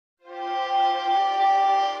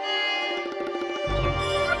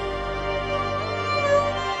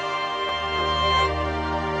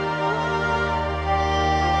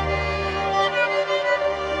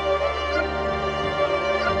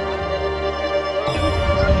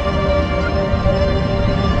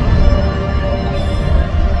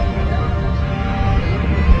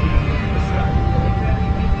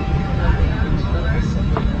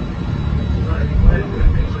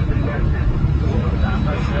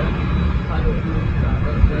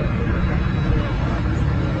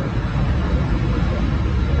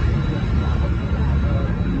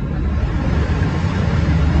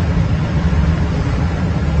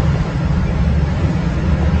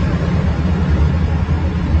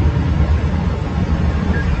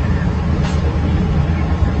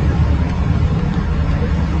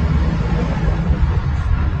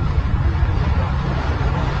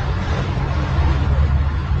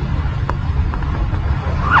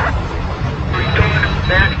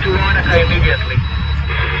immediately.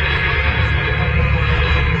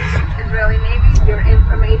 Israeli Navy, your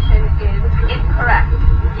information is incorrect.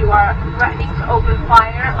 You are threatening to open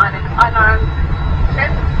fire on an unarmed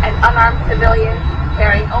ship and unarmed civilians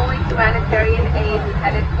carrying only humanitarian aid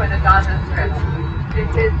headed for the Gaza Strip. This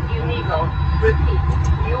is illegal. Repeat,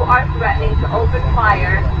 you are threatening to open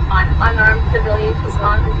fire on unarmed civilians who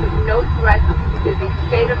constitute no threat to the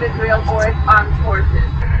state of Israel or its armed forces.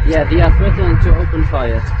 Yeah, they are threatening to open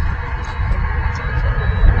fire.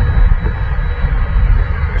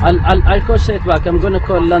 I'll call straight back. I'm going to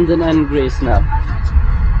call London and Greece now.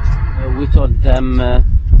 We told them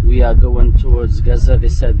we are going towards Gaza. They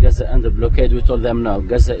said Gaza under blockade. We told them no,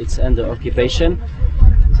 Gaza it's under occupation.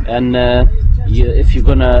 And if you're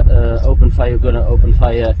going to open fire, you're going to open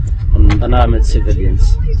fire on unarmed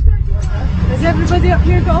civilians. Does everybody up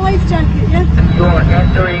here got a life jacket, yeah? You are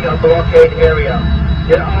entering a blockade area.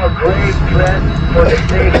 There are grave threats for the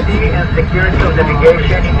safety and security of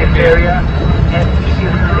navigation in this area, and it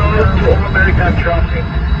is close to all American traffic.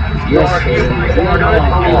 You are hereby ordered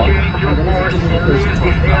to change your course and leave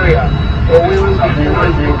this area, or we will be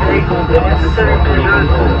forced to take the necessary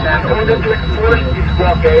measures in order to enforce this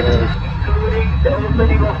blockade, including the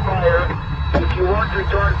opening of fire if you want to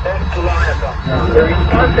return back to Larnaca. The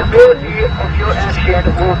responsibility of your action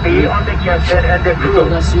will be on the captain and the crew.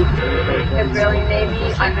 Israeli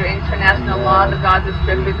Navy, under international law, the Gaza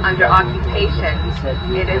Strip is under occupation.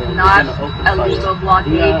 It is not a legal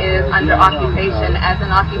blockade, it is under occupation. As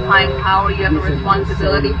an occupying power, you have a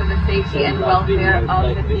responsibility for the safety and welfare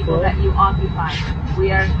of the people that you occupy.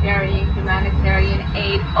 We are carrying humanitarian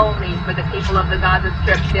aid only for the people of the Gaza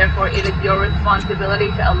Strip. Therefore, it is your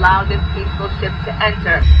responsibility to allow this peaceful ship to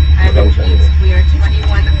enter. I repeat, we are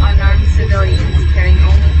 21 unarmed civilians carrying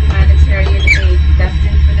only humanitarian aid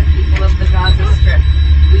destined for the people of the Gaza Strip.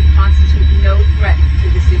 We constitute no threat to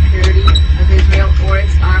the security of Israel or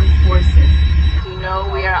its armed forces. You know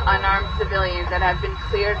we are unarmed civilians that have been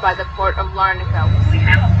cleared by the port of Larnaca. We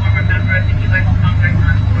have a former member of the U.S. Congress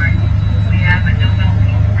on board. We have a Nobel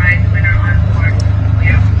Peace Prize winner on board. We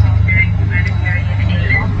are all carrying humanitarian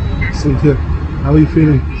aid. Cynthia, how are you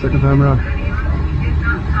feeling second time around?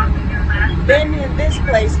 Been in this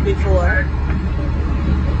place before.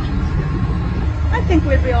 I think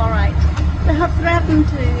we'll be all right. They have threatened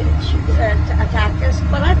to attack us,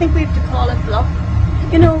 but I think we have to call it bluff.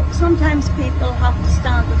 You know, sometimes people have to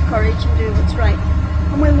stand with courage and do what's right.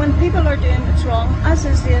 And when people are doing what's wrong, as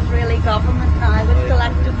is the Israeli government now, with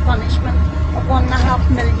collective punishment of 1.5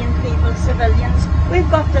 million people, civilians, we've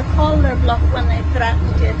got to call their bluff when they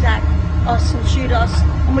threaten to attack us and shoot us,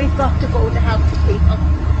 and we've got to go to help the people.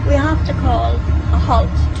 We have to call a halt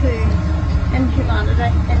to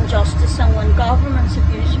inhumanity, injustice, and when governments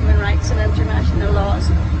abuse human rights and international laws.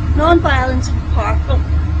 Non-violence is powerful.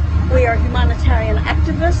 We are humanitarian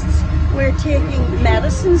activists. We're taking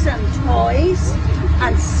medicines and toys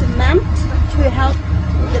and cement to help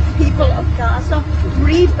the people of Gaza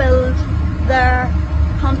rebuild their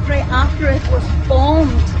country after it was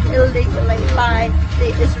bombed illegally by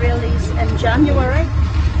the Israelis in January.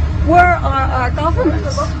 Where are our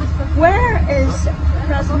governments? Where is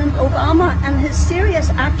President Obama and his serious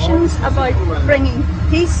actions about bringing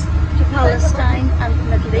peace to Palestine and the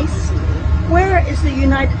Middle East? Where is the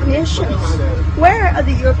United Nations? Where are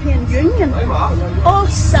the European Union? All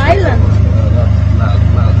silent.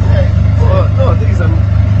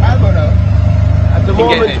 At the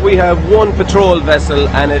moment we have one patrol vessel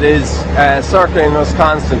and it is circling us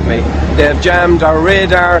constantly. They've jammed our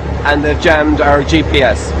radar and they've jammed our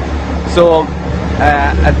GPS. So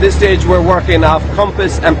at this stage we're working off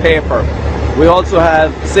compass and paper. We also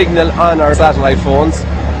have signal on our satellite phones,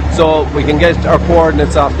 so we can get our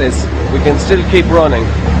coordinates off this. We can still keep running.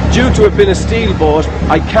 Due to it being a steel boat,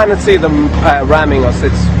 I cannot see them ramming us.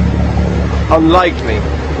 It's unlikely.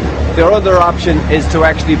 Their other option is to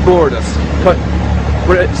actually board us.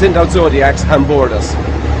 Send out Zodiacs and board us.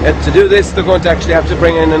 To do this, they're going to actually have to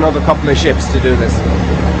bring in another couple of ships to do this.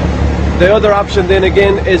 The other option then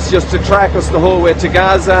again is just to track us the whole way to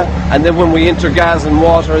Gaza, and then when we enter Gazan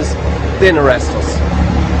waters, then arrest us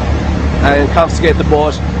and confiscate the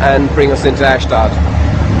boat and bring us into Ashdod.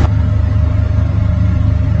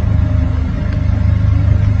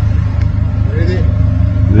 Ready?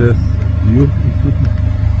 Yes. You?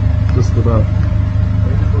 Just about.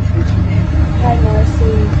 Hi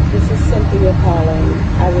Marcy, this is Cynthia calling.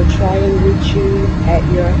 I will try and reach you at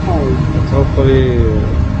your home. But hopefully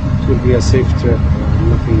it will be a safe trip.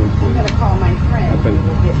 Nothing will I'm going to call my friend happen. and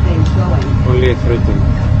we'll get things going. Only at written.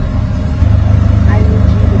 I need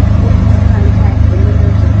you to please contact the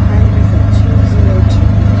members of Congress at 202.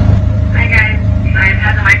 Hi guys, I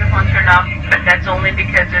have the microphone turned That's only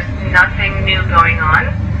because there's nothing new going on.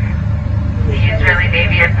 The Israeli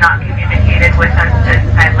Navy has not communicated with us since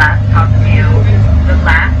I last talked to you. The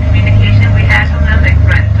last communication we had from them, they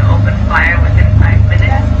threatened to open fire within 5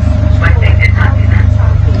 minutes, but they did not do that.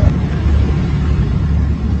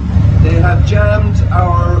 They have jammed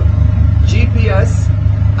our GPS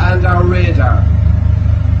and our radar.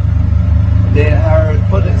 They are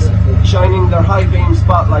shining their high beam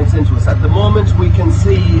spotlights into us. At the moment we can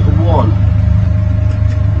see one.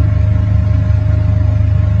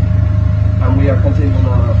 And we are continuing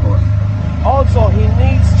on our course. Also, he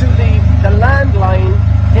needs to leave the landline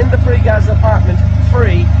in the Free Gaza apartment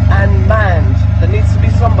free and manned. There needs to be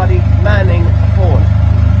somebody manning a phone.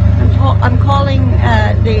 I'm calling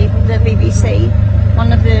the BBC,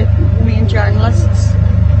 one of the main journalists,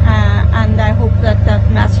 and I hope that that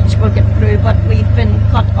message will get through, but we've been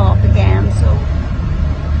cut off again, so.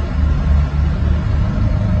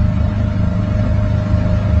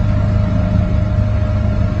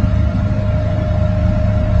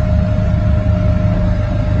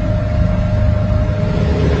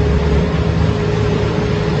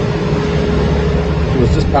 It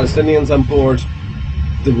was just Palestinians on board.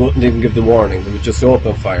 They wouldn't even give the warning, they would just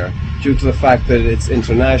open fire. Due to the fact that it's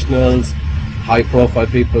internationals, high profile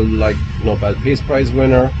people like Nobel Peace Prize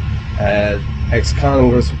winner,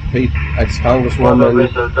 ex-congresswoman,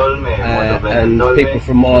 and people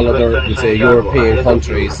from all other, let's say, European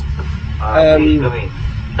countries.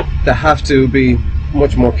 They have to be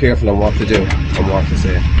much more careful on what to do and what to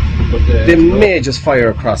say. They may just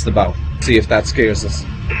fire across the bow, see if that scares us.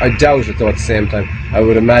 I doubt it though at the same time. I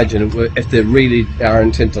would imagine if they really are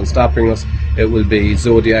intent on stopping us, it will be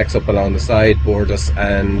Zodiacs up along the side, board us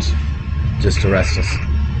and just arrest us.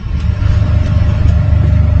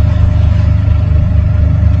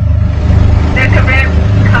 There's a rim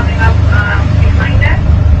coming up behind us.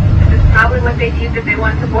 This is probably what they'd use if they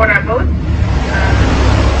wanted to board our boat.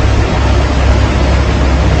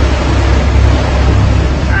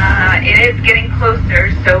 It is getting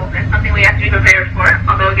closer, so it's something we have to be prepared for.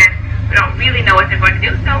 Although again, we don't really know what they're going to do,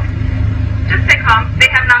 so just stay calm. They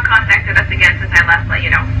have not contacted us again since I last let you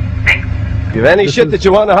know. Thanks. If you have any shit that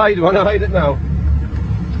you want to hide it now.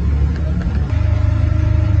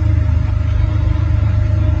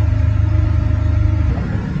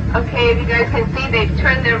 Okay, if you guys can see, they've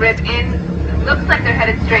turned their rib in. It looks like they're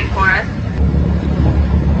headed straight for us.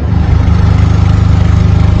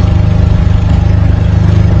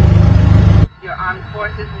 Your armed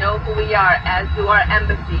forces know who we are, as do our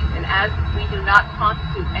embassies, and as we do not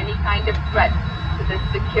constitute any kind of threat to the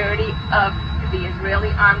security of the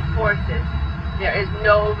Israeli armed forces, there is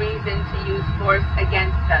no reason to use force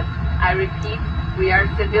against us. I repeat, we are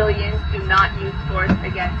civilians. Do not use force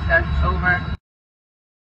against us. Over.